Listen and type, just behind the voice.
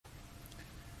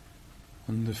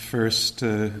On the first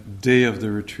day of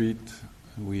the retreat,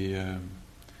 we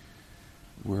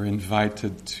were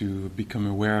invited to become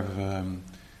aware of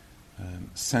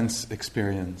sense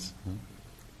experience.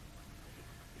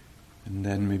 And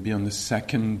then maybe on the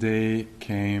second day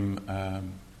came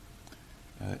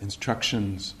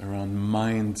instructions around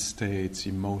mind states,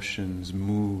 emotions,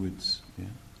 moods. Yeah?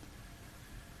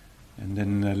 And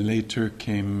then later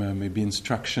came maybe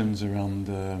instructions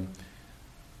around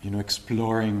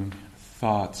exploring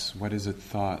thoughts. What is a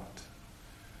thought?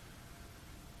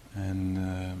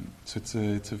 And so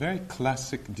it's a very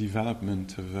classic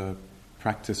development of a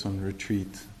practice on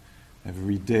retreat.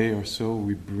 Every day or so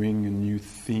we bring a new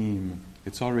theme.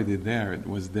 It's already there, it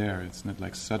was there. It's not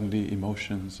like suddenly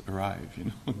emotions arrive,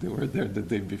 they were there the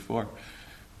day before.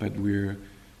 But we're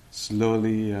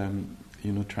slowly,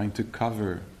 trying to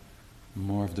cover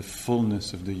more of the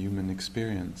fullness of the human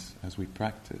experience as we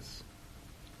practice.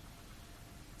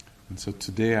 And so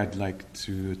today I'd like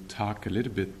to talk a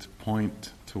little bit,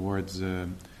 point towards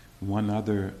one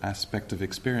other aspect of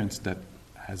experience that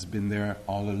has been there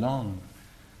all along.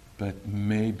 But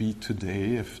maybe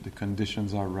today, if the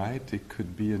conditions are right, it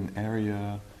could be an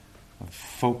area of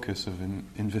focus, of an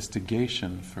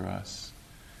investigation for us.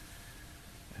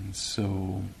 And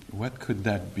so, what could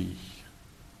that be?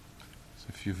 So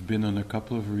if you've been on a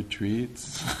couple of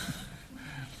retreats,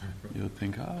 you'll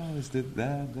think, oh, is it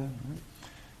that?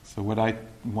 So what I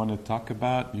want to talk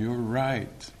about, you're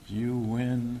right. You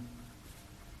win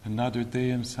another day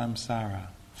in samsara.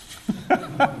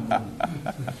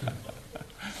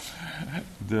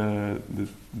 The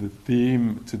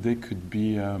theme today could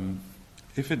be,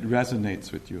 if it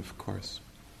resonates with you, of course.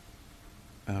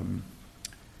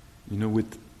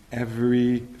 With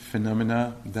every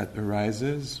phenomena that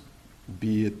arises,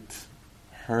 be it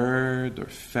heard or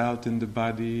felt in the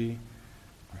body,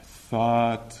 or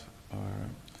thought, or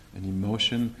an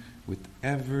emotion, with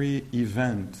every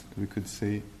event, we could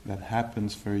say, that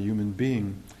happens for a human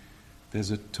being, there's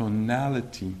a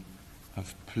tonality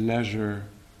of pleasure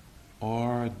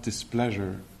or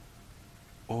displeasure,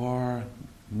 or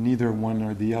neither one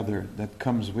or the other that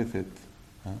comes with it.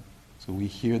 So we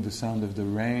hear the sound of the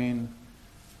rain,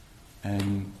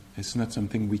 and it's not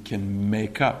something we can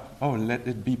make up. Oh, let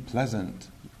it be pleasant.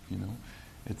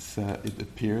 It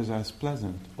appears as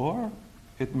pleasant, or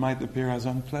it might appear as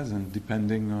unpleasant,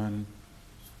 depending on,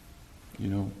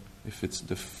 if it's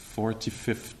the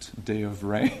 45th day of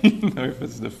rain, or if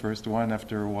it's the first one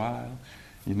after a while.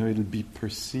 It'll be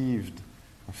perceived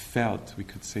or felt, we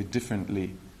could say,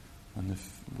 differently on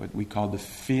what we call the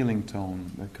feeling tone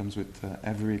that comes with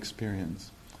every experience.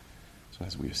 So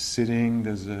as we're sitting,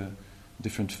 there's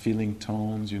different feeling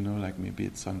tones, like maybe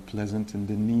it's unpleasant in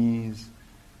the knees,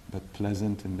 but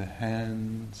pleasant in the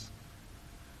hands.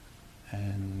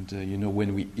 And,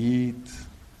 when we eat,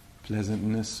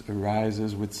 pleasantness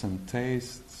arises with some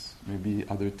tastes. Maybe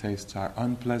other tastes are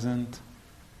unpleasant.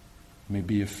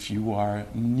 Maybe a few are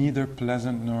neither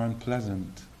pleasant nor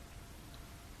unpleasant.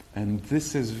 And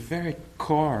this is very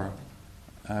core,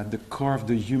 the core of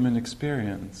the human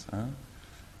experience.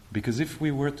 Because if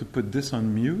we were to put this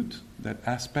on mute, that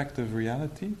aspect of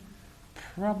reality,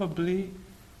 probably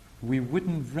we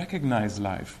wouldn't recognize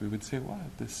life. We would say, wow,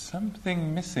 there's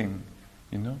something missing,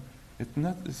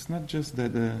 It's not just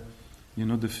that,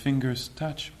 the fingers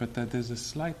touch, but that there's a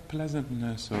slight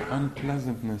pleasantness or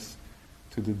unpleasantness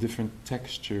to the different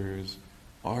textures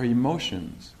or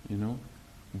emotions,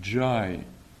 Joy,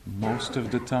 most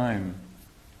of the time,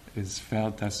 is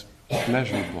felt as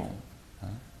pleasurable.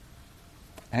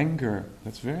 Anger,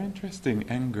 that's very interesting,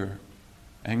 anger.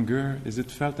 Anger, is it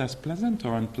felt as pleasant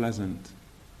or unpleasant?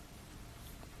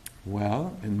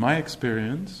 Well, in my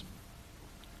experience,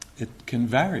 it can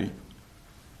vary.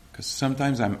 Because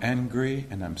sometimes I'm angry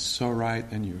and I'm so right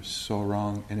and you're so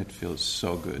wrong and it feels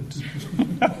so good.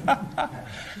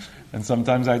 And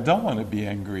sometimes I don't want to be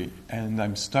angry and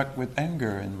I'm stuck with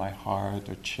anger in my heart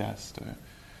or chest,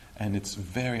 and it's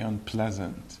very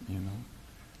unpleasant,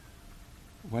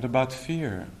 What about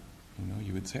fear?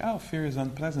 You would say, oh, fear is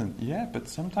unpleasant. Yeah, but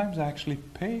sometimes I actually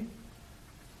pay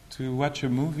to watch a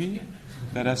movie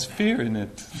that has fear in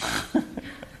it.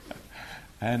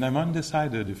 And I'm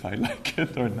undecided if I like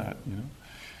it or not,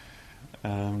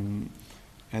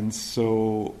 And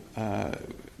so,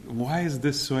 why is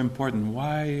this so important?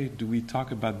 Why do we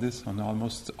talk about this on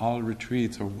almost all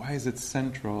retreats? Or why is it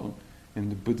central in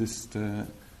the Buddhist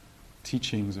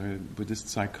teachings or Buddhist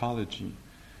psychology?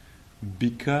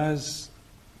 Because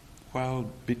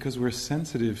we're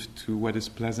sensitive to what is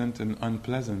pleasant and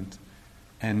unpleasant.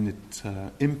 And it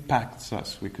impacts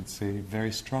us, we could say,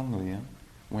 very strongly.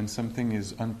 When something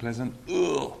is unpleasant,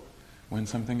 When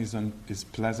something is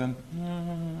pleasant,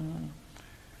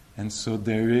 and so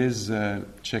there is,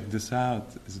 check this out,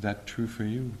 is that true for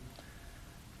you?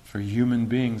 For human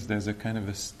beings, there's a kind of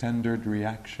a standard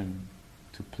reaction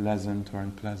to pleasant or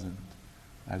unpleasant.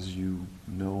 As you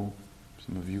know,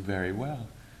 some of you very well,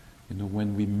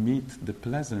 when we meet the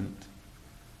pleasant,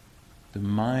 the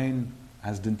mind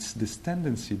has this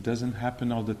tendency, doesn't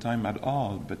happen all the time at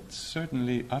all, but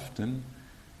certainly often,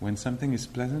 when something is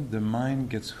pleasant, the mind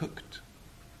gets hooked.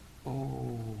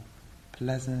 Oh,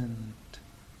 pleasant,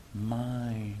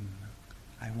 mine,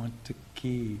 I want to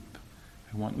keep,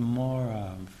 I want more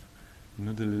of.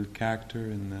 The little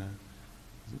character in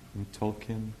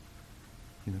Tolkien,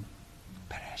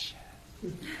 precious,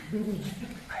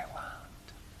 I want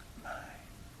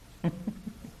mine.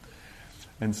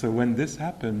 And so when this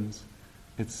happens,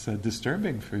 it's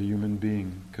disturbing for a human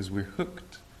being because we're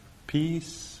hooked.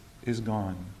 Peace is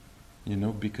gone,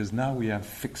 because now we have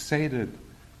fixated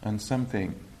on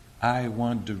something. I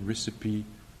want the recipe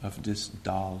of this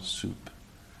dal soup.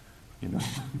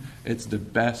 It's the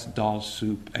best dal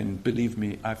soup, and believe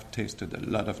me, I've tasted a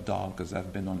lot of dal because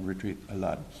I've been on retreat a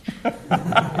lot.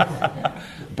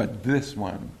 But this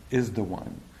one is the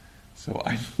one. So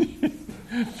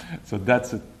so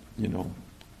that's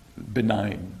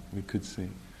benign, we could say.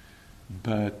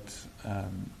 But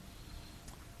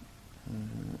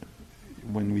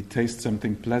when we taste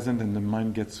something pleasant and the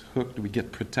mind gets hooked, we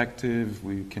get protective,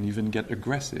 we can even get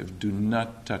aggressive. Do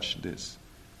not touch this.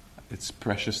 It's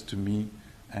precious to me,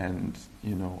 and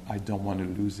I don't want to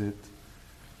lose it.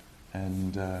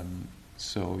 And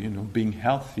so being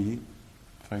healthy,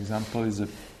 for example, is a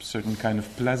certain kind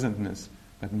of pleasantness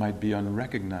that might be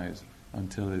unrecognized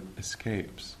until it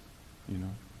escapes,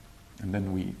 and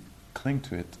then we cling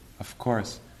to it. Of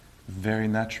course, very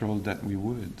natural that we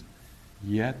would.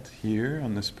 Yet here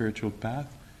on the spiritual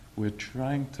path, we're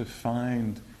trying to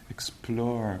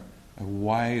explore a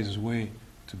wise way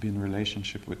to be in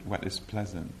relationship with what is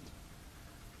pleasant.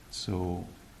 So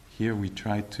here we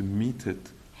try to meet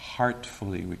it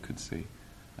heartfully, we could say,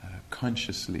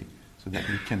 consciously, so that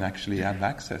we can actually have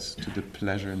access to the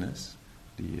pleasureness,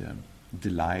 the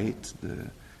delight, the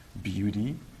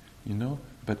beauty,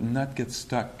 but not get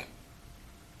stuck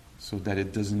so that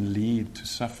it doesn't lead to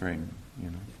suffering,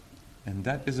 And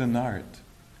that is an art.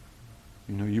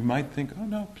 You might think, oh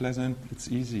no, pleasant, it's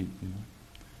easy,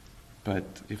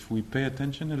 But if we pay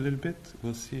attention a little bit,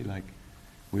 we'll see,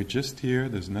 we're just here,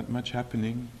 there's not much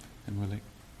happening, and we're like,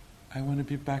 I want to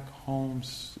be back home.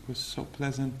 It was so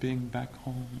pleasant being back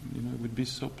home. It would be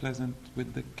so pleasant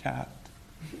with the cat.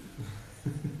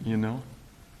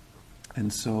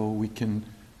 And so we can,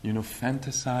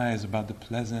 fantasize about the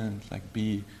pleasant,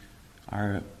 be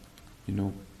our,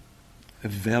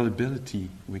 availability,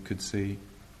 we could say,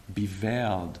 be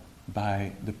veiled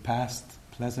by the past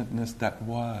pleasantness that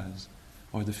was,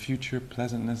 or the future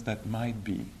pleasantness that might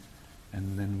be.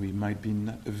 And then we might be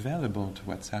not available to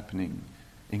what's happening,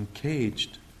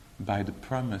 encaged by the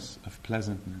promise of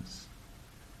pleasantness.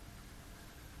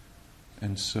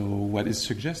 And so what is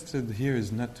suggested here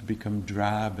is not to become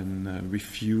drab and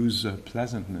refuse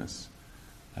pleasantness,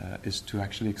 is to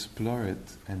actually explore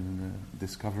it and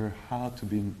discover how to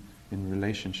be in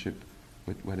relationship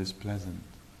with what is pleasant.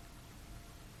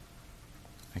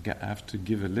 I have to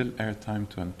give a little airtime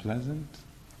to unpleasant.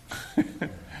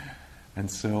 And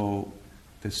so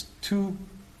there's two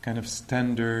kind of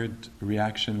standard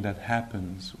reaction that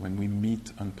happens when we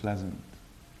meet unpleasant.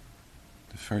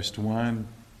 The first one,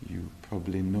 you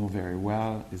probably know very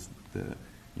well, is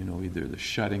either the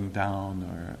shutting down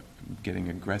or getting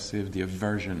aggressive, the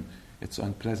aversion. It's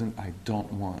unpleasant, I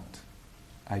don't want.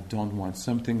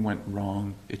 Something went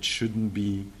wrong, it shouldn't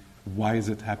be. Why is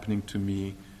it happening to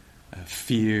me?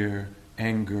 Fear,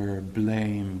 anger,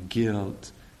 blame,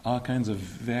 guilt, all kinds of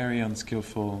very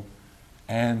unskillful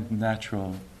and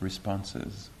natural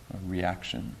responses or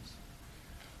reactions.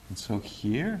 And so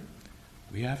here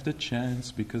we have the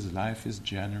chance, because life is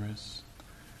generous,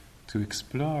 to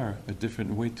explore a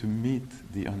different way to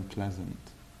meet the unpleasant.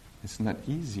 It's not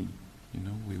easy,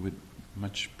 we would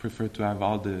much prefer to have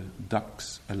all the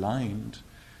ducks aligned,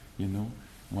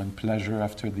 one pleasure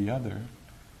after the other.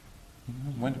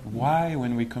 Why,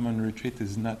 when we come on retreat,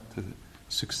 is not a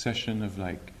succession of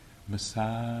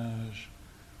massage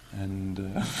and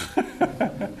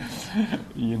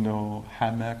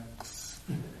hammocks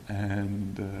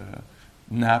and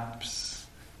naps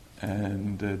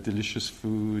and delicious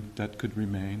food that could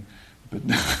remain, but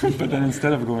then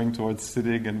instead of going towards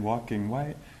sitting and walking,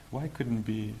 why couldn't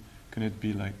it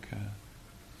be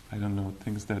I don't know,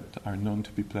 things that are known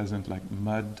to be pleasant, like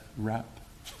mud wrap,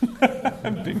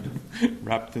 being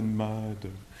wrapped in mud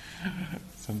or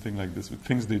something like this, with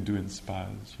things they do in spas.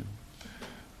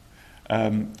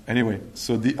 Anyway,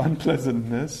 so the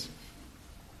unpleasantness,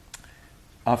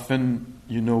 often,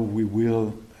 we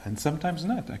will, and sometimes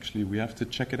not, actually. We have to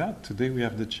check it out. Today we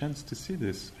have the chance to see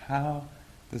this. How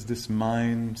does this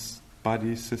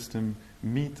mind-body system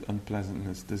meet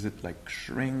unpleasantness? Does it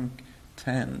shrink,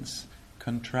 tense,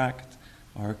 contract,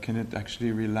 or can it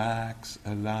actually relax,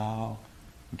 allow,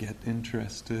 get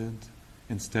interested,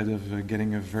 instead of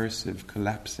getting aversive,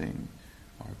 collapsing,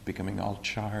 or becoming all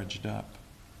charged up?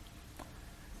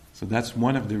 So that's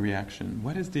one of the reactions.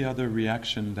 What is the other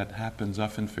reaction that happens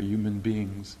often for human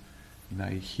beings?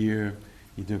 I hear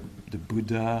either the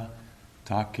Buddha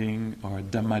talking, or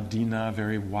Dhammadina,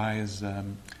 very wise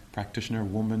practitioner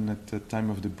woman at the time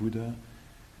of the Buddha,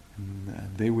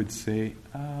 and they would say,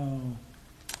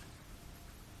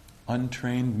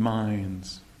 untrained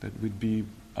minds, that would be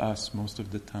us most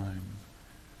of the time.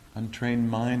 Untrained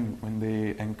mind, when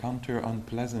they encounter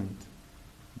unpleasant,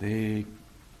 they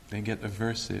get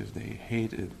aversive, they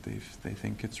hate it, they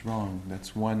think it's wrong.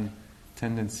 That's one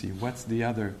tendency. What's the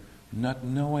other? Not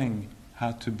knowing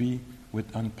how to be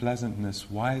with unpleasantness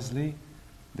wisely,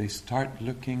 they start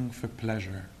looking for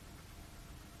pleasure.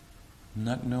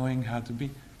 Not knowing how to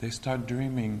be, they start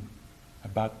dreaming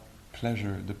about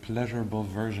pleasure, the pleasurable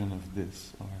version of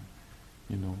this, or,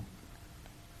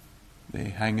 they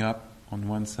hang up on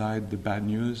one side the bad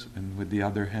news, and with the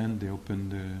other hand they open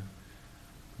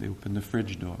the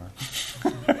fridge door,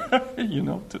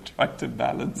 to try to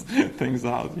balance things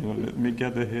out. Let me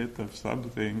get a hit of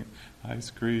something,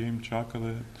 ice cream,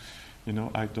 chocolate.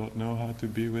 I don't know how to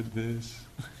be with this.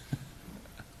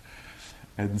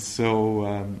 And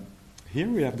so here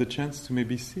we have the chance to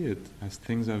maybe see it. As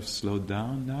things have slowed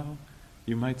down now,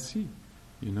 you might see,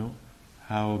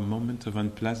 how a moment of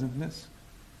unpleasantness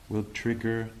will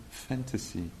trigger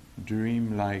fantasy,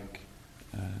 dream-like,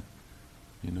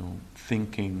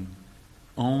 thinking,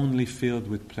 only filled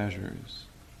with pleasures.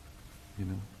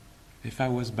 If I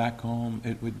was back home,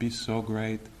 it would be so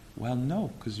great. Well,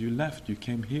 no, because you left, you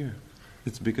came here.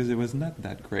 It's because it was not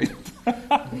that great.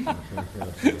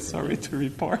 Sorry to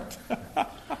report.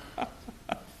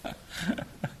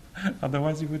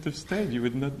 Otherwise you would have stayed. You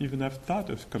would not even have thought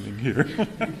of coming here.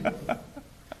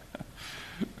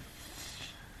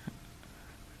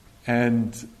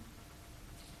 And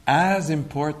as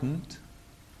important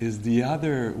is the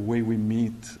other way we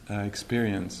meet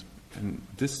experience. And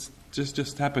this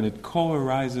just happened. It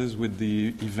co-arises with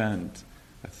the event.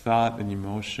 A thought, an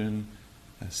emotion,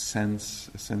 a sense,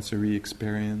 a sensory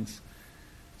experience.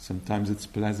 Sometimes it's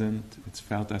pleasant, it's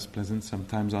felt as pleasant,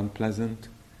 sometimes unpleasant,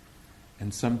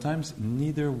 and sometimes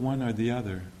neither one or the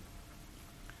other.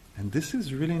 And this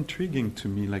is really intriguing to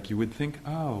me. You would think,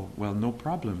 well, no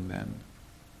problem then.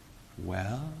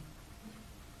 Well,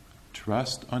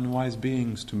 trust unwise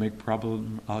beings to make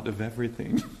problem out of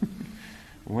everything.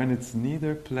 When it's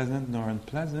neither pleasant nor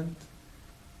unpleasant,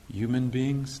 human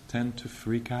beings tend to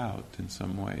freak out in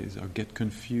some ways, or get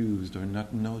confused, or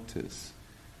not notice.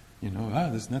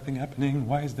 There's nothing happening.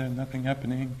 Why is there nothing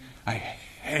happening? I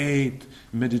hate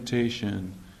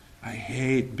meditation. I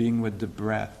hate being with the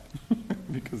breath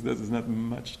because there's not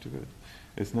much to it.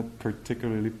 It's not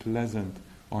particularly pleasant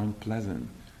or unpleasant.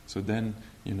 So then,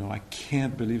 I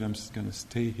can't believe I'm just going to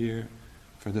stay here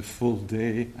for the full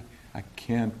day. I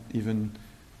can't even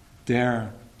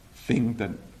dare think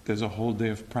that there's a whole day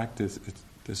of practice.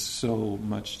 There's so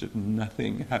much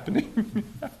nothing happening.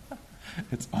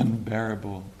 It's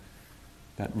unbearable.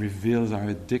 That reveals our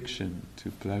addiction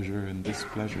to pleasure and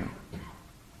displeasure.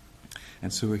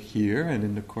 And so here, and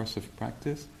in the course of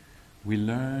practice, we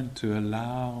learn to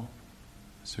allow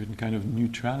a certain kind of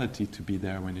neutrality to be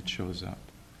there when it shows up,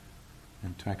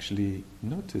 and to actually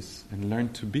notice and learn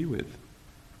to be with.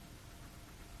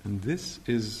 And this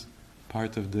is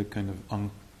part of the kind of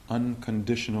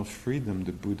unconditional freedom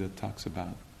the Buddha talks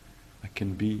about. I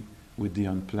can be with the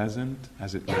unpleasant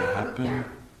as it will happen.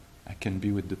 I can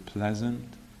be with the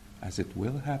pleasant as it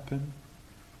will happen.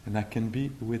 And I can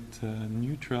be with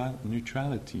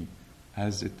neutrality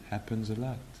as it happens a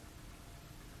lot.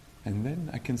 And then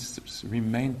I can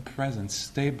remain present,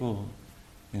 stable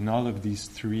in all of these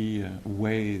three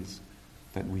ways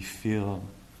that we feel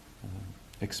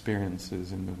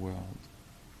experiences in the world.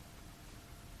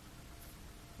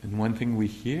 And one thing we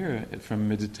hear from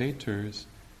meditators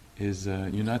is,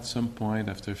 at some point,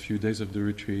 after a few days of the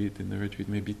retreat, in the retreat,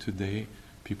 maybe today,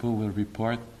 people will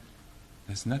report,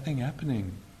 there's nothing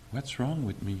happening. What's wrong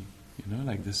with me?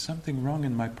 There's something wrong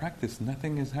in my practice.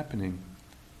 Nothing is happening.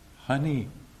 Honey,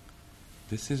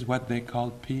 this is what they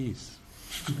call peace.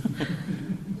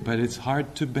 But it's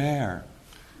hard to bear.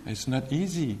 It's not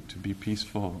easy to be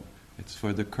peaceful. It's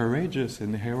for the courageous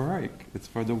and the heroic. It's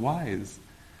for the wise.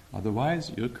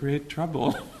 Otherwise, you'll create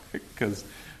trouble because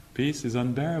peace is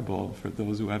unbearable for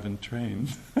those who haven't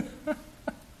trained.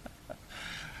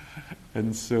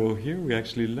 And so here we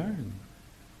actually learn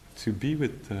to be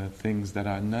with things that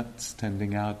are not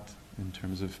standing out in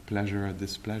terms of pleasure or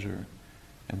displeasure,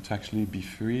 and to actually be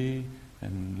free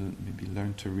and maybe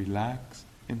learn to relax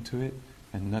into it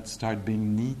and not start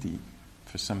being needy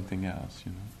for something else,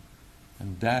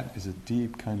 And that is a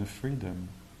deep kind of freedom,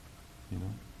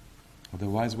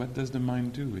 Otherwise, what does the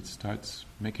mind do? It starts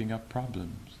making up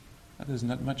problems. There's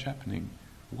not much happening.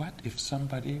 What if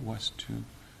somebody was to,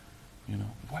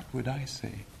 what would I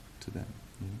say to them?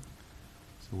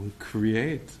 So we'll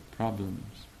create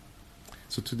problems.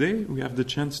 So today we have the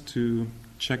chance to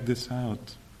check this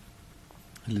out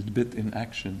a little bit in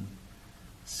action.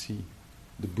 See,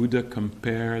 the Buddha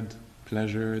compared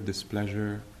pleasure,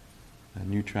 displeasure,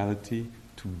 neutrality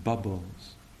to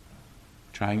bubbles,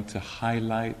 trying to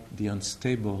highlight the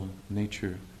unstable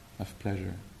nature of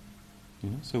pleasure.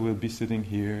 So we'll be sitting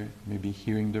here, maybe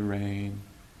hearing the rain,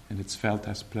 and it's felt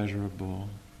as pleasurable,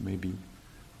 maybe,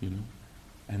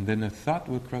 And then a thought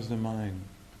will cross the mind,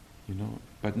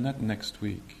 but not next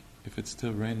week. If it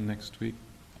still rained next week,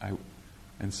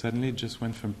 and suddenly it just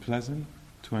went from pleasant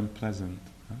to unpleasant.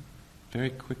 Very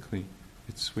quickly,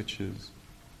 it switches.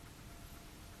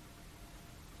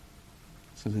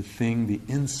 So the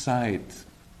insight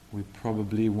we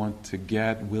probably will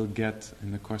get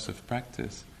in the course of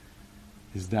practice,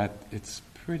 is that it's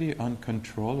pretty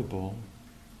uncontrollable,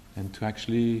 and to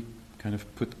actually kind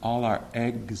of put all our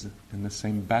eggs in the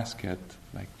same basket,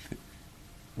 like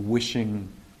wishing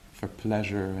for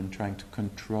pleasure and trying to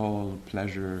control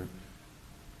pleasure,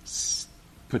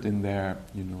 put in there,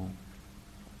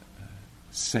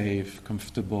 safe,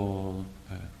 comfortable,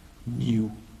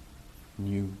 new,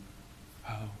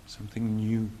 something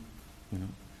new,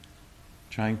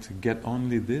 Trying to get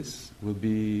only this will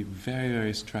be very,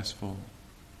 very stressful.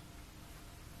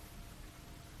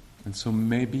 And so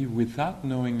maybe without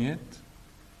knowing it,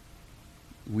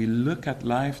 we look at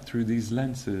life through these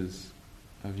lenses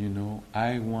of,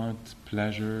 I want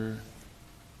pleasure,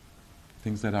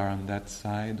 things that are on that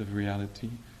side of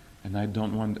reality, and I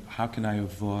don't want, how can I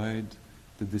avoid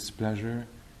the displeasure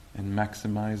and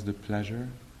maximize the pleasure?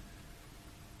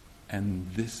 And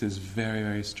this is very,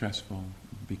 very stressful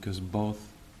because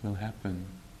both will happen.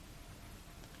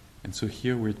 And so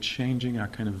here we're changing our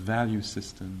kind of value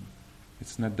system.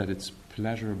 It's not that it's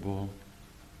pleasurable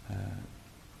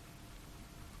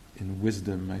in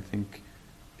wisdom. I think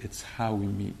it's how we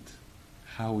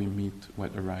meet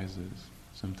what arises.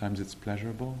 Sometimes it's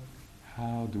pleasurable.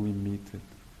 How do we meet it?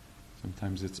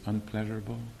 Sometimes it's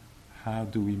unpleasurable. How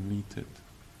do we meet it?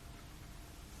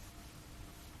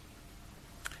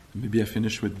 Maybe I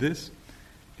finish with this.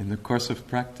 In the course of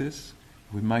practice,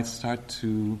 we might start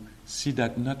to see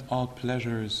that not all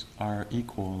pleasures are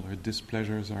equal or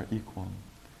displeasures are equal.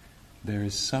 There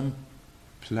is some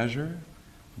pleasure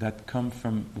that comes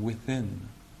from within,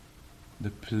 the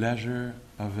pleasure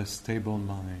of a stable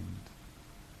mind,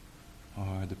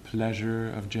 or the pleasure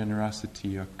of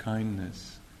generosity or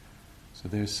kindness. So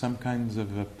there's some kinds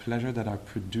of pleasure that are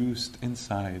produced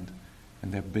inside,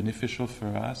 and they're beneficial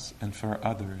for us and for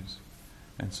others.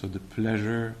 And so the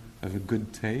pleasure of a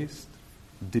good taste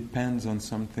depends on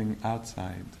something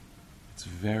outside. It's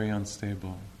very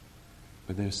unstable.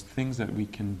 But there's things that we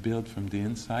can build from the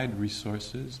inside,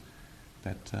 resources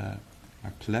that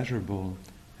are pleasurable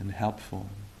and helpful.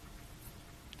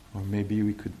 Or maybe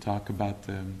we could talk about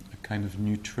a kind of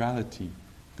neutrality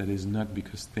that is not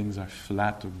because things are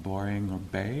flat or boring or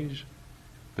beige,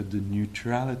 but the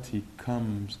neutrality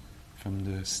comes from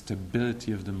the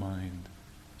stability of the mind.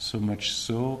 So much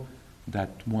so that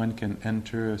one can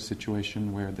enter a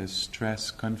situation where there's stress,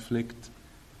 conflict,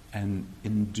 and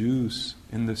induce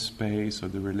in the space or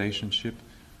the relationship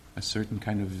a certain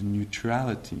kind of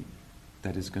neutrality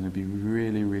that is going to be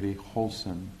really, really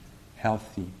wholesome,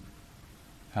 healthy,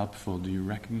 helpful. Do you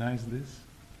recognize this?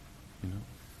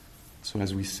 So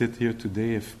as we sit here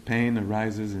today, if pain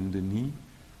arises in the knee,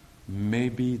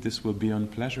 maybe this will be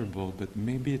unpleasurable, but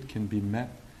maybe it can be met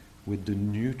with the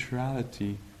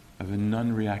neutrality of a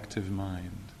non-reactive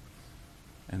mind.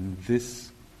 And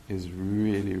this is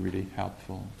really, really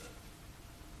helpful.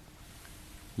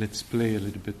 Let's play a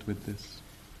little bit with this.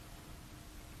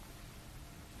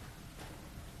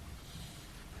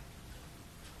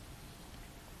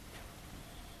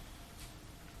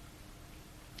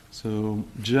 So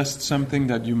just something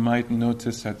that you might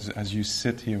notice as you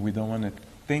sit here. We don't want to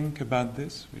think about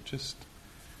this. We just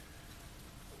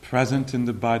present in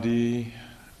the body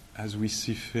as we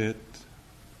see fit,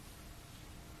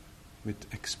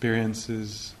 with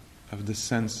experiences of the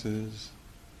senses.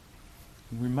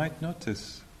 We might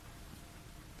notice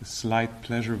the slight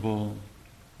pleasurable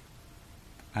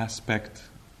aspect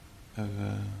of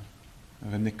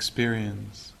an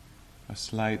experience, a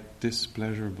slight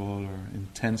displeasurable or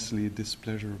intensely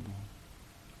displeasurable.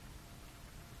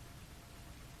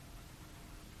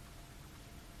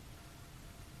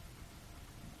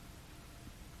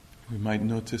 We might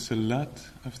notice a lot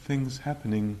of things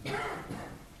happening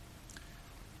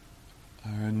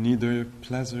are neither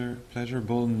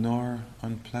pleasurable nor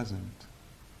unpleasant.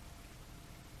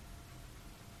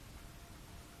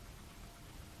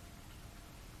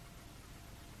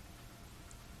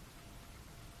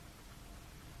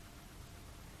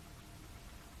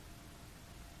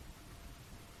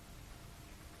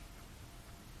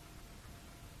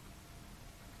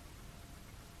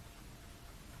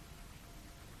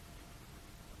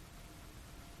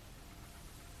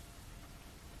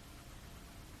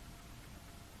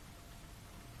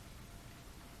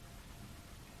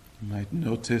 You might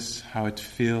notice how it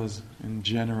feels in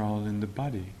general in the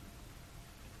body.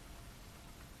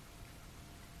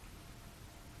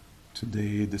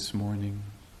 Today, this morning.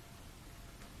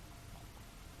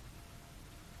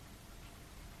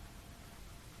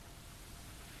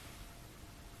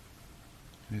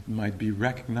 It might be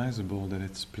recognizable that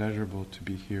it's pleasurable to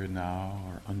be here now,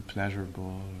 or unpleasurable,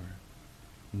 or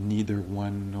neither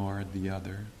one nor the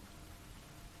other.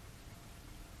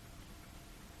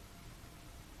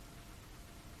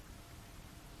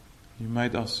 You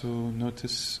might also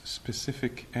notice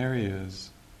specific areas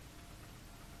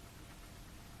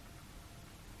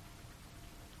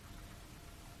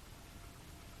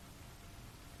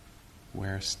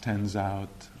where stands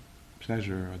out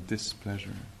pleasure or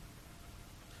displeasure.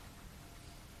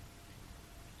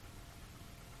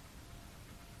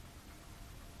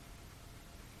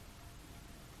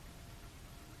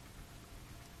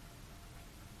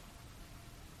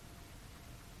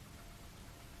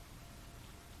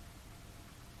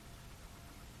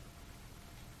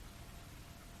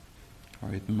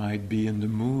 Or it might be in the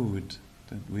mood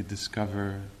that we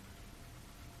discover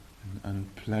an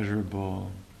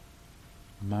unpleasurable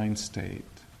mind state,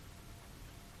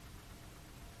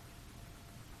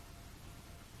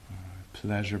 or a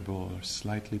pleasurable or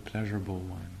slightly pleasurable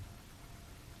one.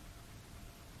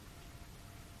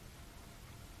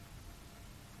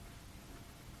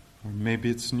 Or maybe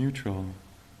it's neutral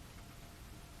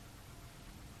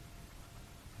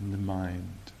in the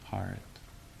mind, heart.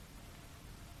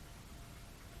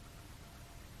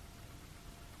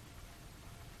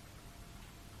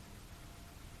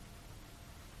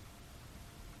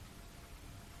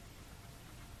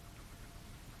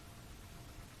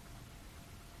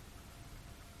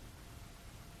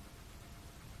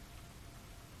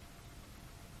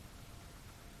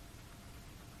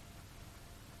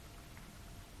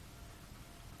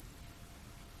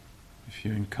 If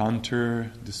you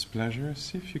encounter displeasure,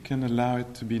 see if you can allow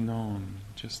it to be known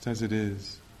just as it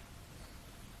is.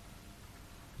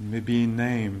 Maybe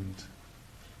named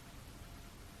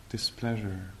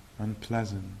displeasure,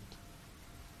 unpleasant.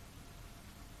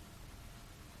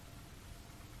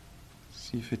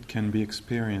 See if it can be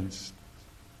experienced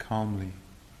calmly.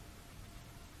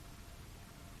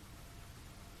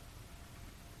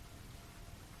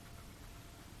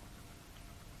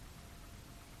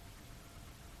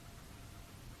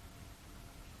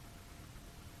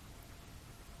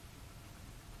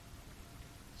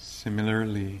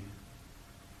 Similarly,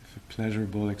 if a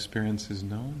pleasurable experience is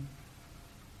known,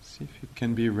 see if it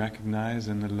can be recognized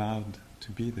and allowed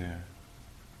to be there.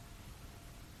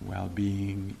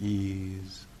 Well-being,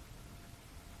 ease,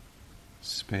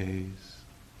 space.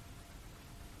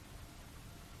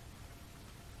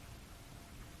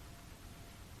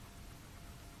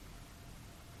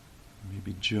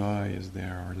 Maybe joy is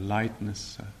there, or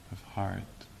lightness of heart.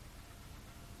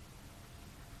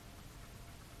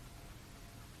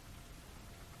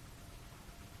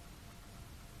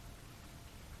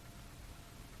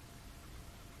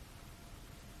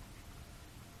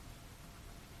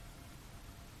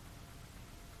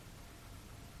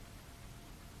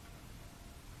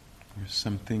 Or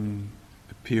something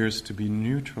appears to be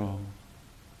neutral,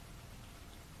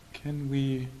 can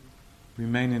we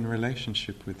remain in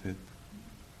relationship with it?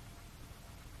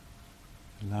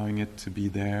 Allowing it to be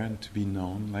there and to be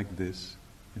known like this,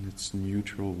 in its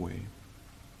neutral way.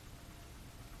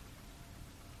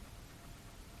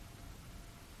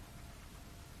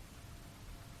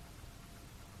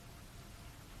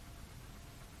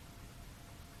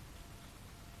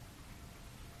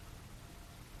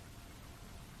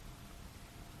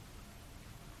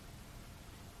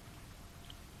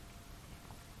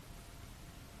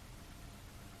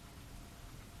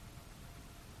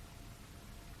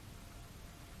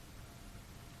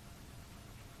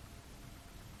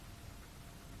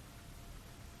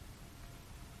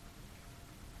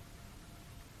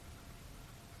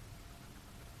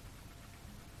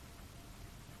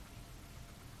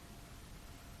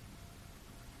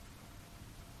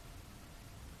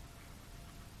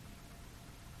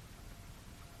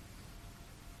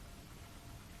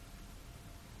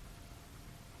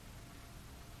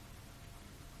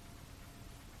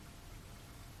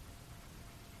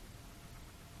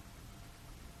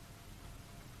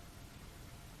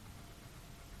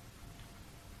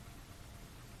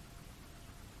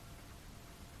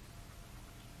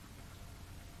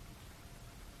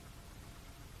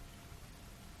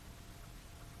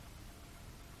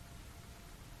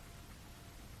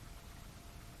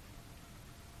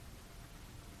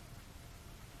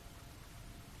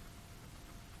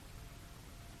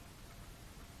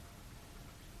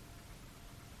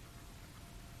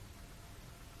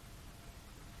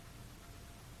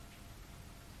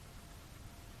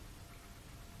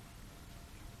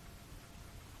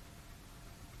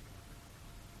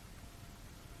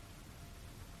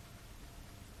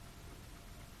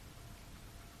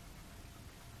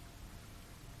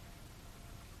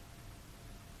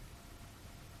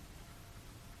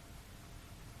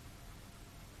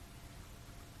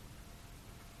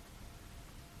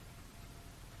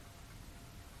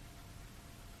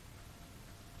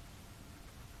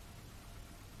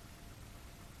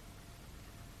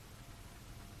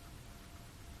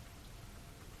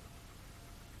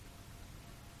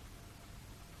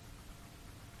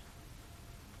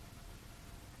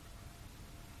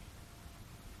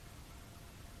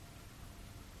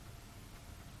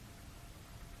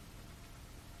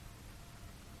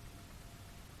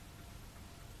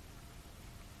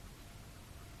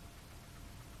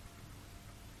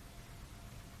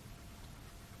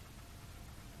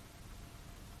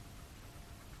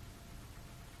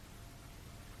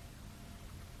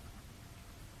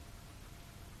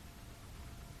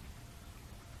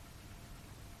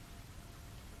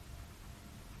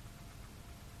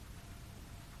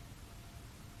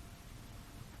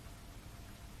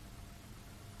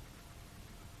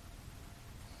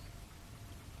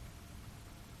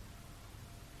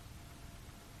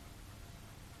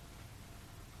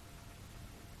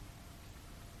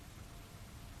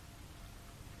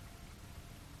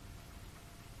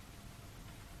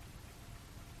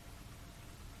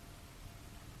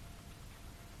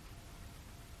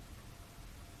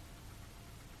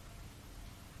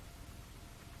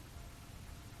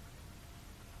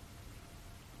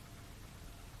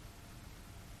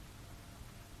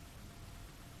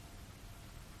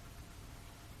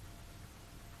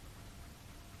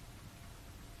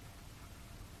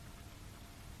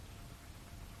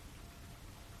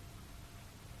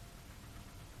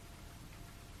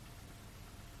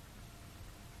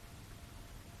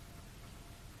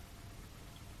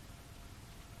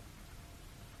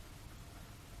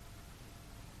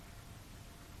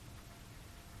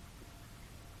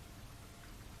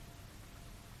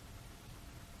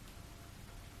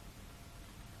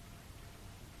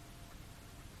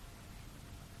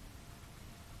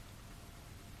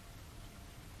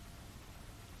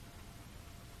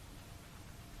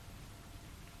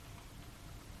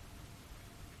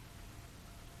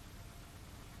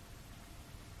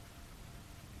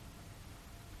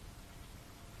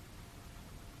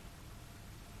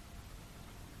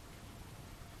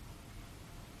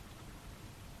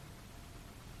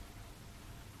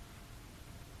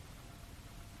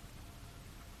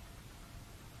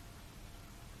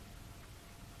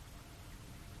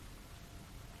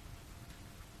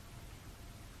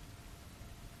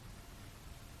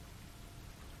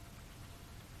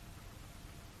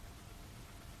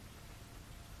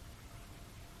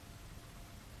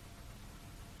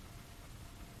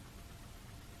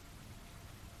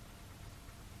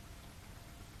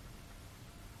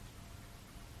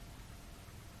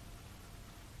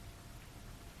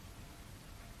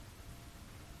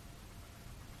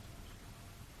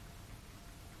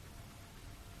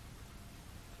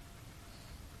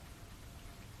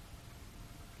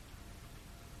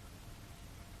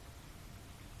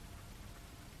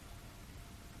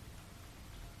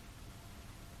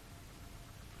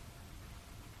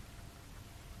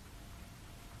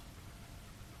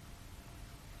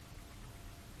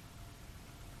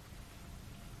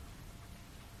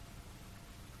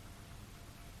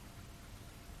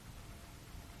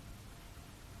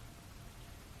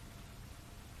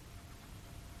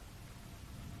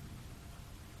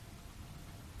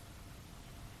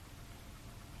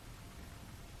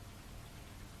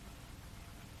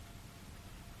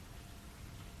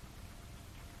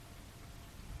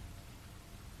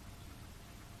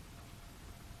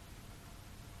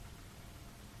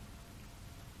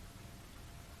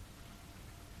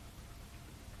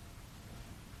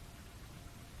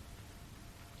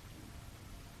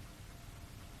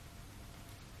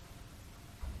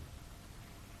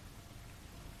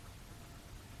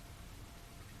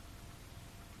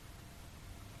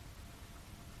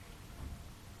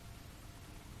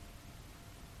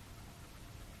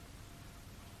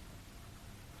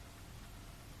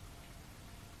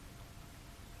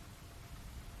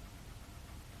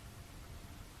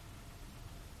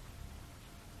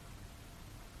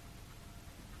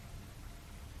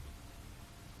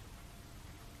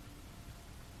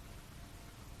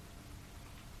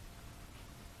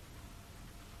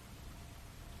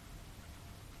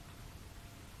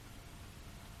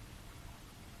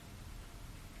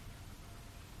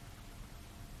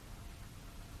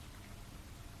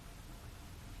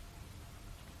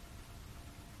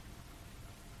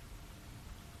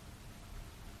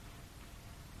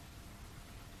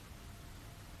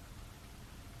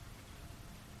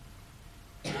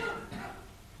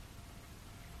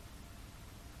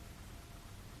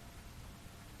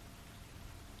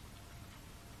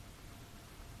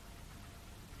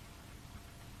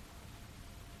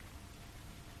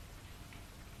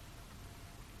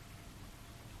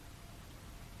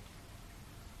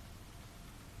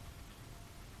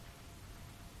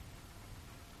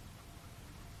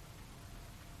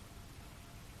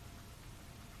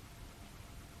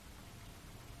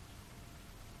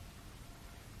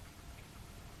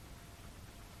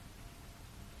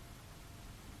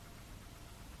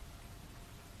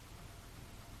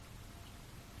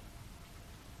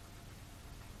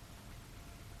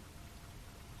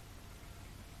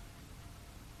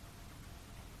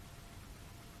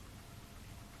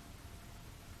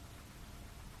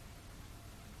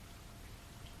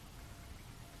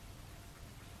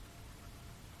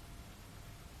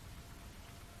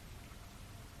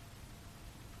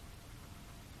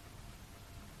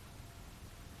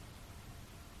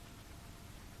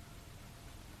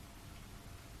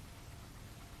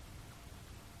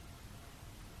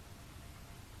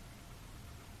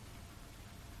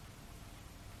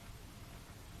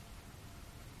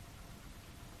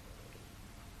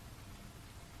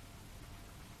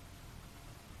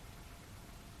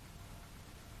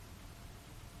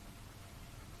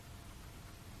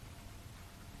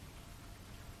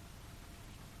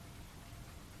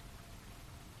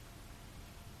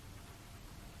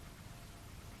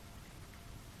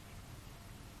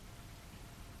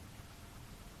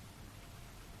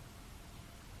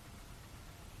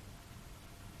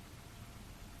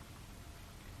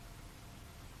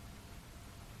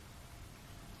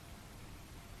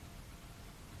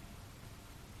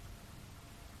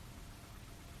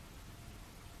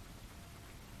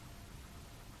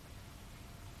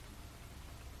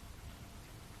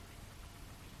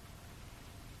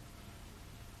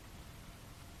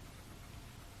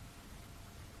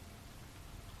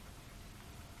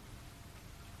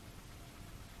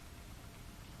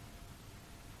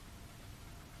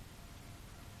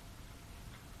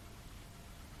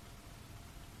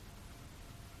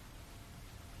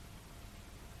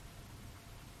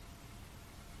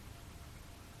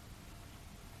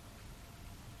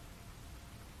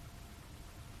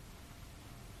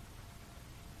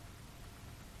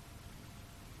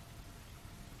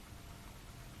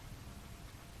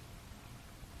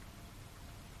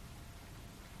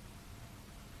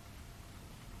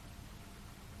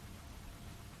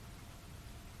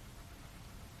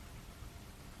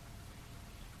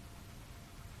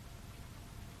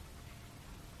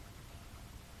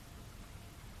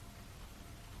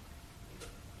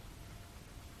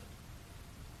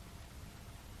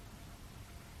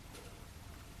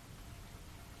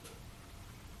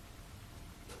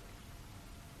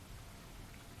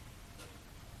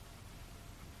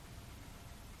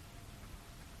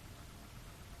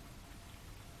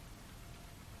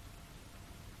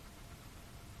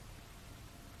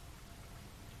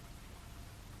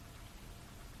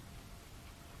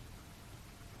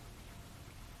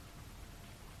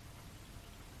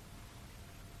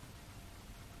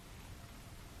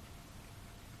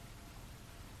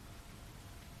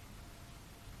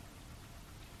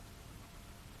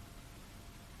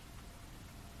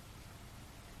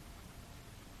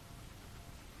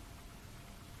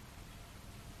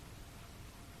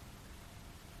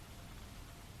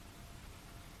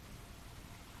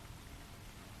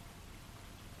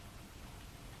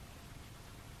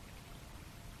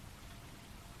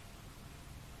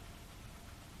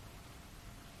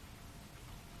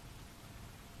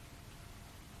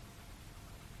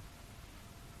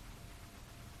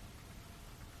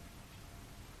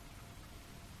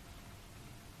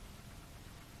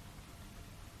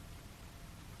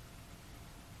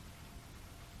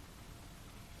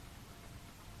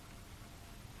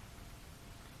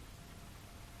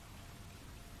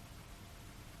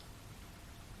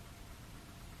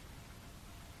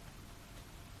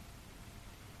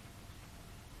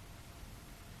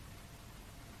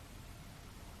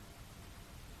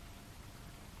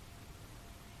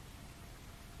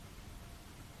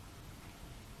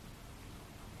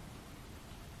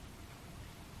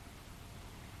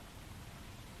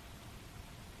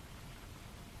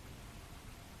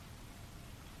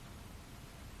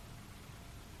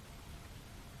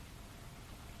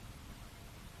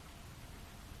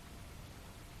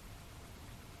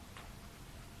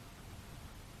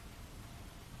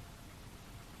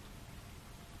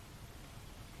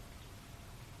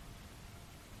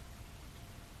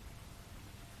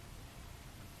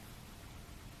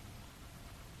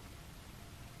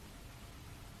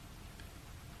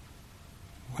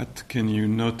 What can you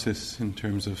notice in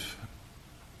terms of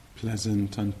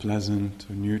pleasant, unpleasant,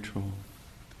 or neutral?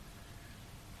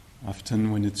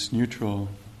 Often when it's neutral,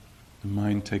 the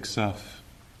mind takes off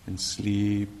in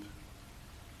sleep,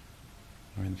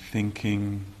 or in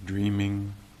thinking,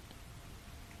 dreaming,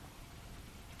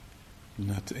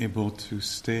 not able to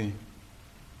stay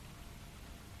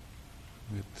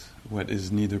with what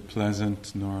is neither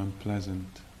pleasant nor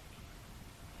unpleasant.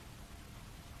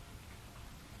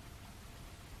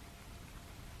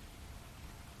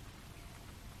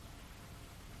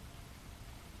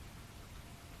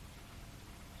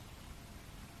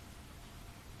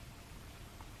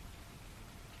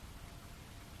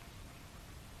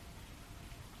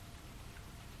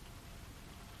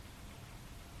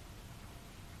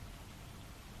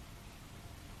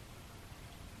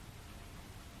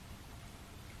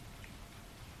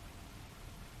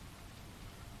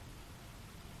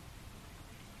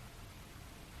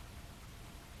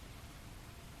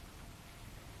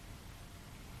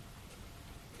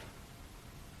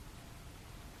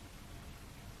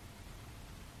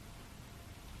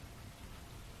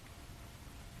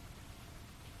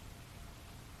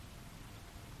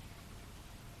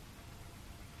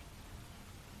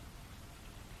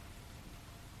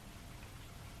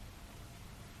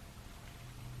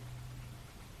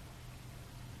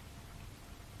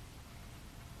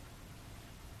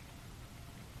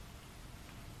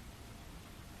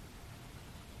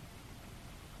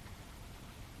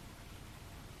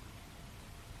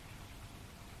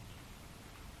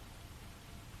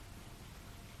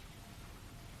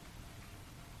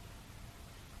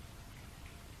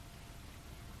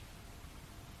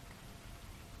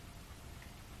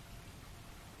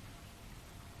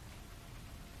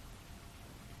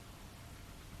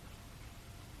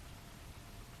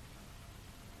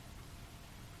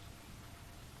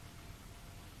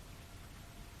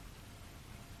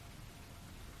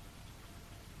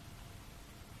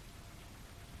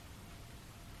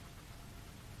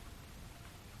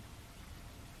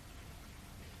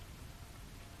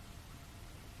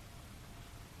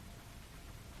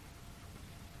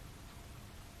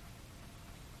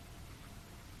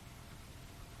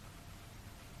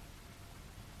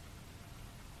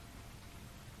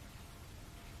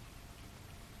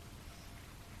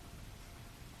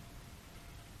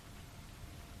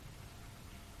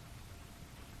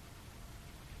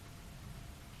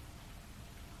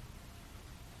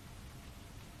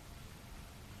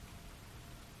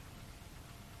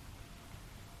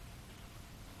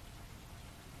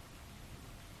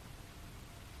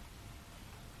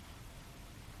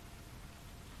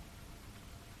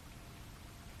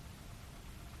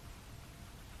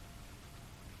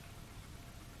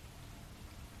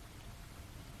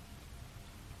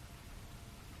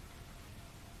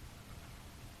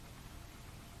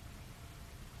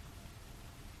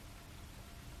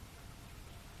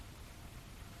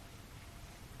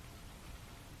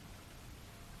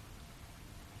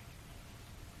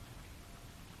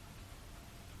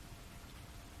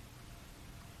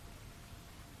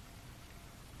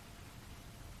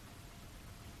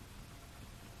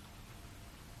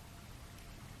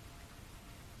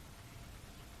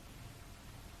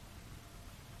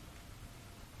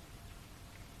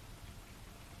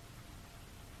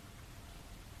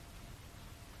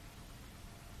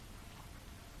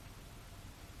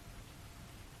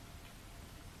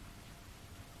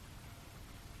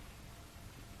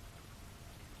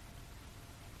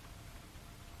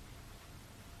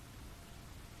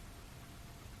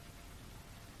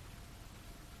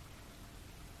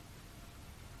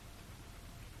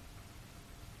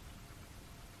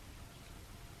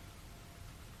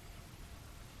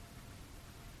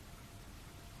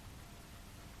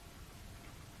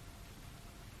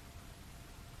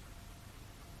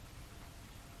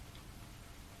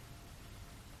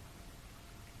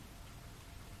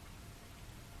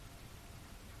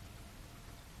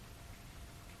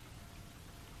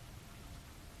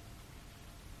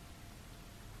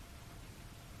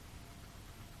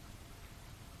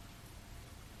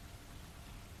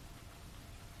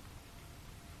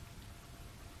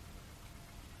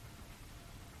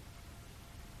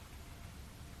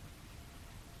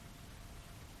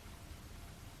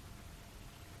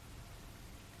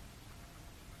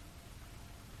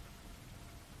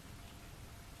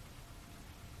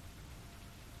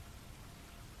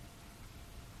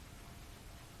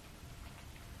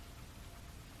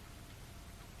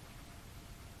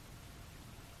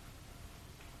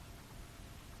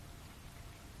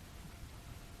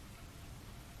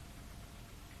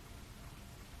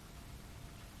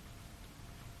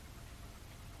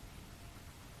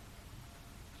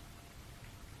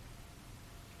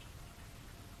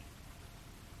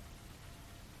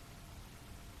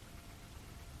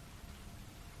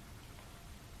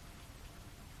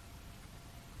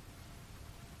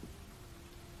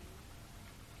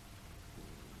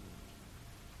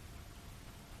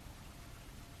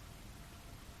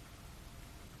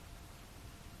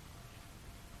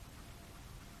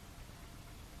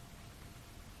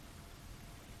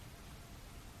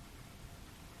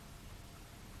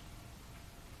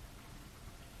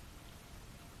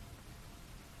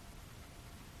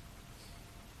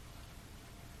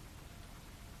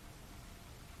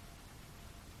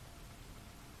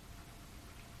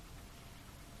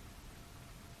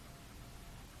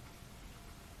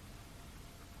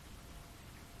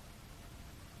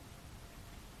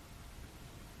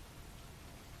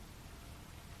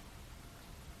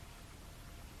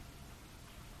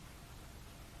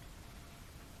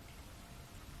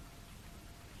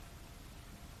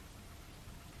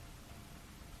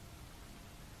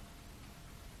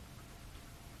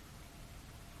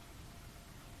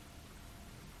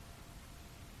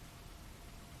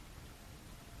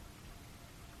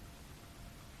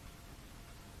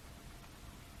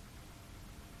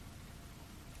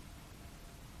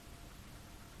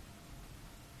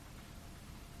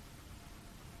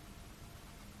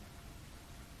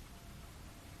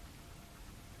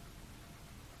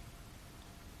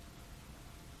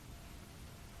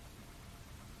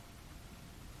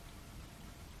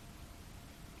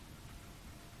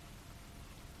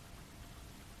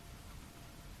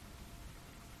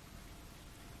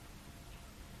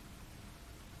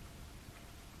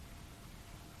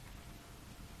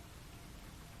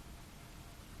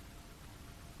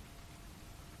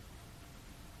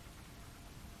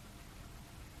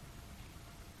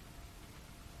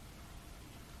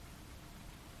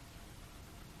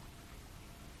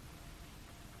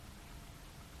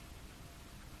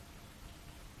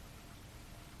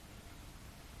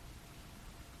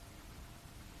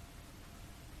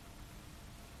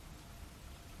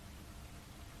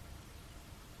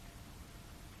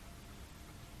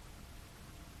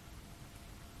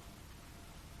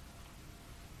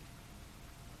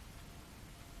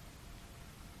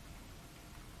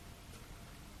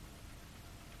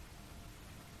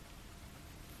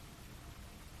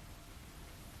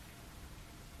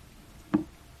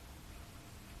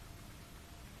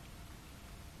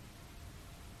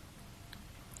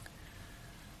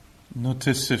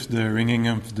 Notice if the ringing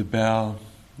of the bell,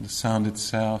 the sound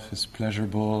itself, is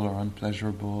pleasurable or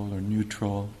unpleasurable or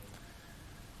neutral.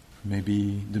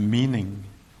 Maybe the meaning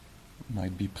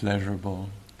might be pleasurable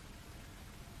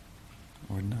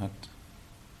or not.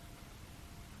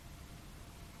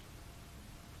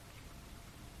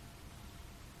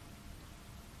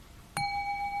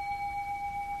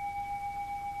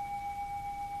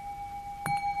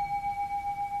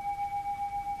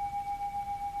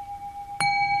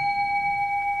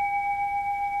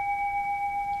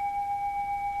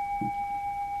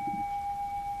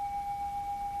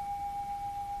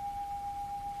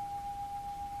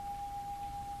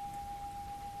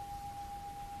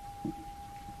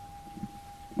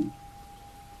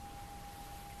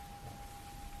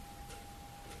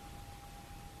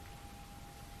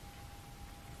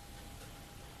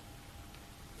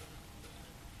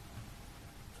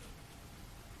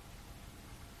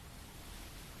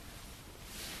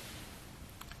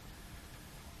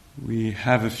 We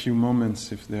have a few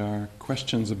moments if there are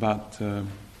questions about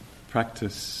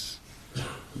practice,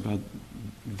 about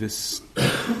this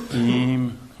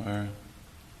theme or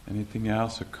anything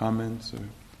else, or comments or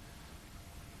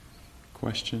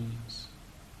questions.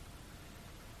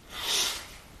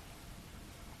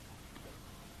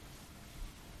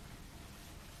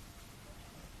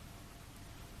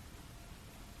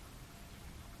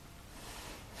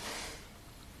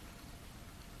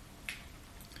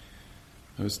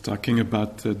 I was talking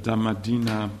about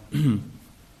Dhammadina, who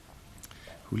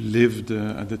lived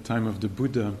at the time of the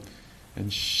Buddha,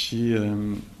 and she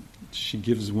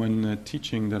gives one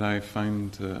teaching that I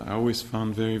always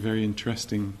found very, very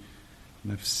interesting,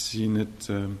 and I've seen it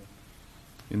in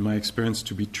my experience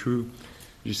to be true.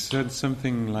 She said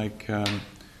something like,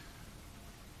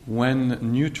 when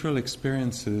neutral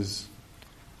experiences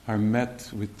are met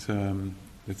with,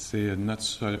 let's say, a not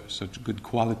such good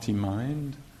quality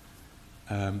mind,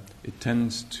 it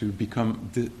tends to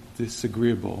become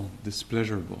disagreeable,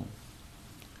 displeasurable.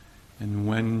 And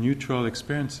when neutral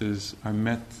experiences are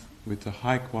met with a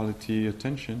high quality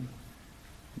attention,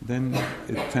 then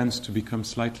it tends to become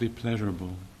slightly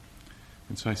pleasurable.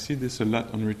 And so I see this a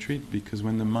lot on retreat, because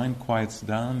when the mind quiets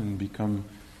down and become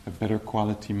a better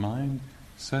quality mind,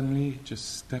 suddenly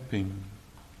just stepping,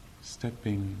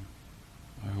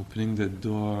 or opening the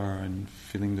door and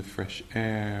feeling the fresh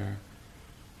air,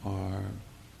 or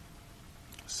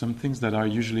some things that are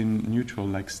usually neutral,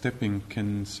 like stepping,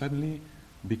 can suddenly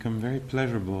become very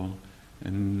pleasurable.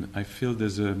 And I feel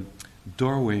there's a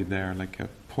doorway there, like a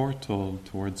portal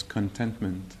towards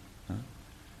contentment.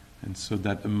 And so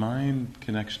that the mind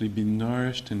can actually be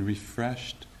nourished and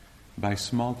refreshed by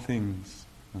small things,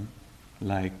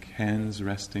 like hands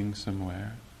resting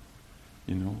somewhere,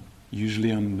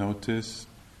 usually unnoticed,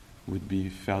 would be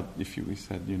felt if we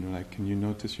said, like, can you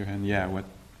notice your hand? Yeah,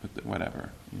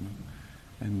 whatever,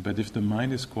 but if the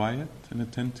mind is quiet and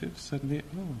attentive, suddenly,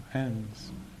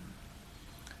 hands.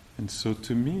 And so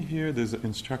to me here, there's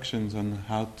instructions on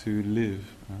how to live.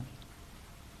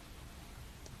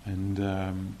 And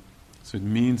so it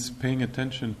means paying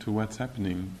attention to what's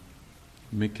happening,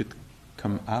 make it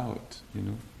come out,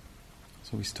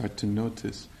 So we start to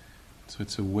notice. So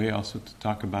it's a way also to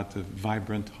talk about the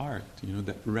vibrant heart,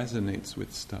 that resonates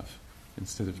with stuff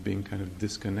instead of being kind of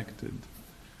disconnected.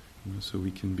 So we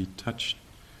can be touched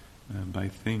by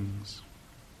things.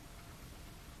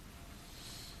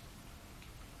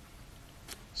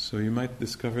 So you might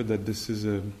discover that this is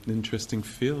an interesting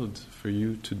field for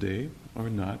you today, or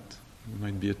not. You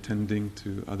might be attending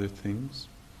to other things.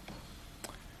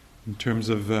 In terms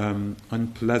of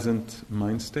unpleasant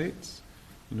mind states,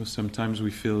 sometimes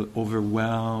we feel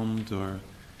overwhelmed, or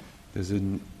there's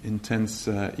an intense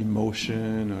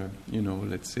emotion, or,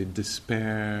 let's say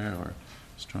despair, or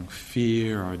strong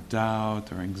fear, or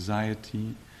doubt, or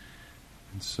anxiety.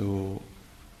 And so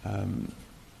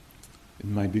it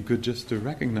might be good just to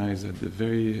recognize at the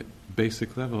very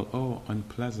basic level,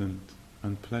 unpleasant.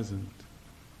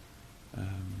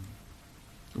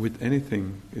 With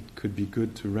anything, it could be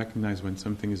good to recognize when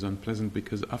something is unpleasant,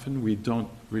 because often we don't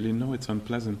really know it's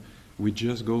unpleasant. We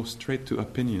just go straight to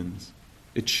opinions.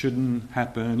 It shouldn't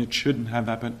happen, it shouldn't have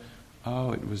happened.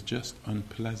 It was just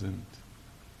unpleasant.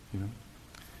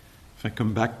 If I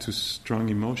come back to strong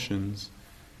emotions,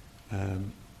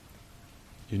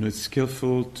 it's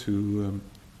skillful to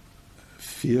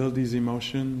feel these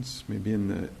emotions, maybe in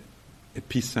the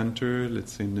epicenter,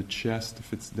 let's say in the chest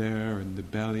if it's there, or in the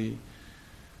belly.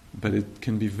 But it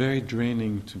can be very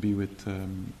draining to be with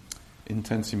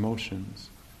intense emotions.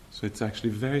 So it's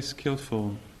actually very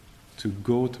skillful to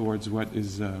go towards what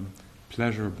is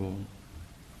pleasurable,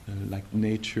 like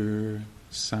nature,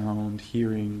 sound,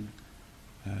 hearing,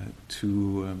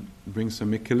 to bring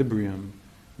some equilibrium,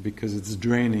 because it's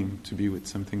draining to be with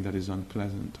something that is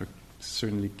unpleasant, or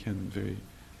certainly can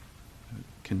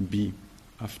be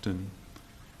often.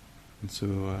 And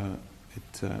so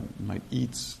it might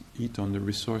eat on the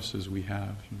resources we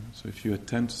have. So if you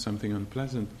attend to something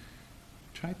unpleasant,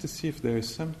 try to see if there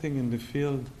is something in the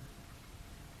field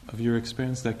of your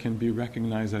experience that can be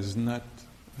recognized as not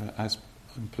as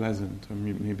unpleasant, or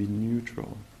maybe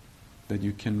neutral, that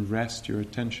you can rest your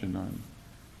attention on,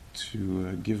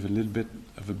 to give a little bit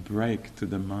of a break to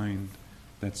the mind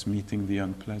that's meeting the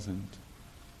unpleasant.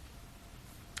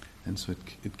 And so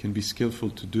it can be skillful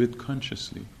to do it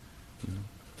consciously.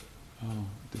 Oh,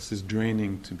 this is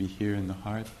draining to be here in the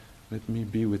heart. Let me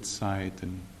be with sight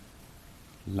and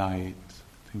light,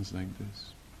 things like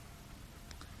this.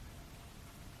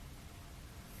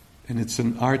 And it's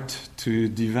an art to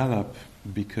develop,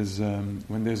 because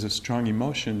when there's a strong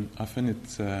emotion, often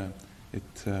it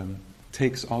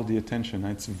takes all the attention.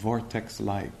 It's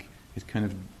vortex-like. It kind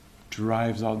of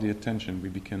drives all the attention. We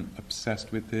become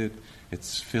obsessed with it. It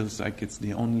feels like it's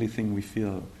the only thing we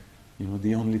feel,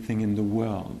 the only thing in the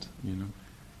world,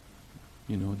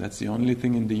 that's the only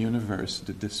thing in the universe,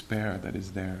 the despair that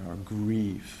is there, or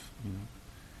grief,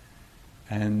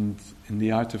 And in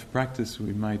the art of practice,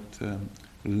 we might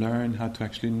learn how to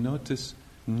actually notice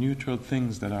neutral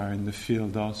things that are in the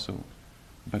field also,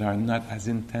 but are not as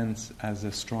intense as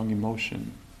a strong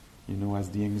emotion, as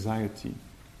the anxiety.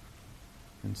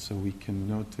 And so we can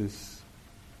notice,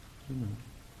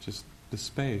 just the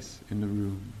space in the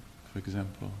room, for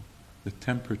example, the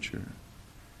temperature.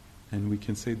 And we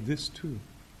can say, this too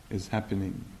is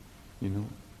happening,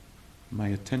 My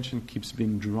attention keeps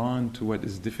being drawn to what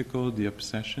is difficult, the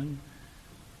obsession,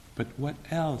 but what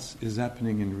else is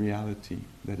happening in reality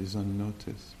that is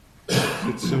unnoticed?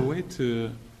 It's a way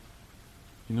to,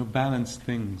 balance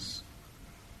things.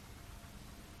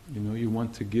 You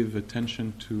want to give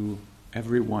attention to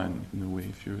everyone, in a way.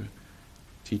 If you're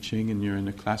teaching and you're in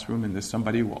a classroom and there's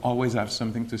somebody who will always have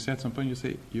something to say, at some point you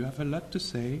say, you have a lot to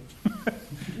say,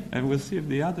 and we'll see if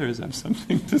the others have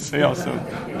something to say also.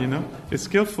 It's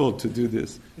skillful to do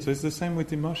this. So it's the same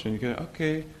with emotion. You go,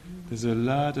 okay, there's a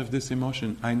lot of this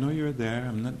emotion. I know you're there.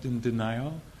 I'm not in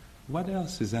denial. What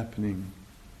else is happening?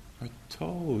 Our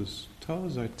toes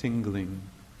are tingling.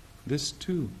 This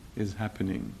too is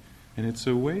happening. And it's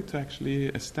a way to actually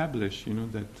establish,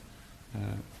 that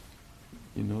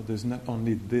there's not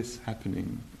only this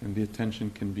happening, and the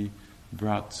attention can be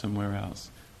brought somewhere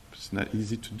else. It's not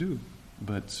easy to do,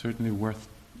 but certainly worth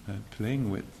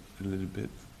playing with a little bit.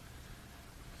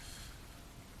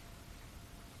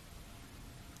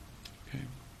 Okay.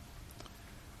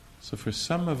 So for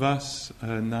some of us,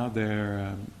 now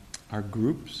there are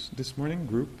groups this morning,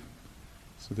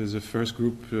 So there's a first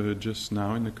group just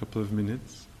now in a couple of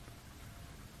minutes,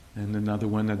 and another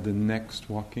one at the next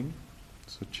walking.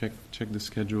 So check the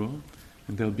schedule,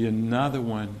 and there'll be another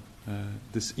one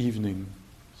this evening.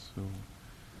 So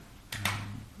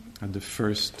at the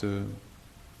first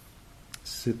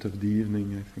sit of the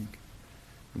evening, I think.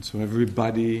 And so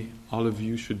everybody, all of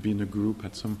you, should be in a group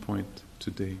at some point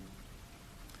today.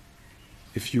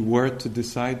 If you were to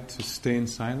decide to stay in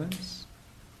silence,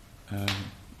 I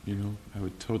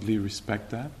would totally respect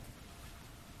that.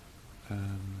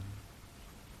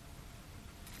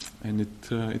 And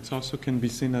it also can be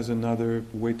seen as another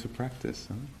way to practice.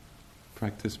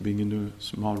 Practice being in a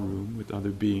small room with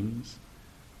other beings.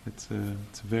 It's a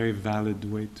very valid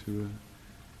way to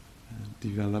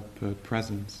develop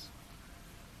presence.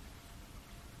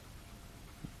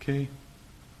 Okay,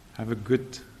 have a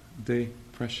good day,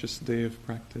 precious day of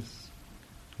practice.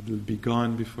 It'll be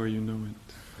gone before you know it.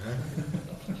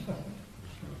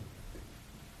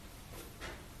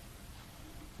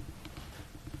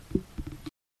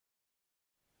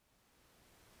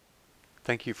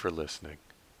 Thank you for listening.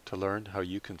 To learn how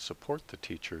you can support the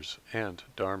teachers and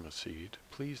Dharma Seed,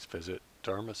 please visit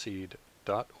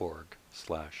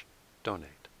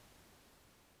dharmaseed.org/donate.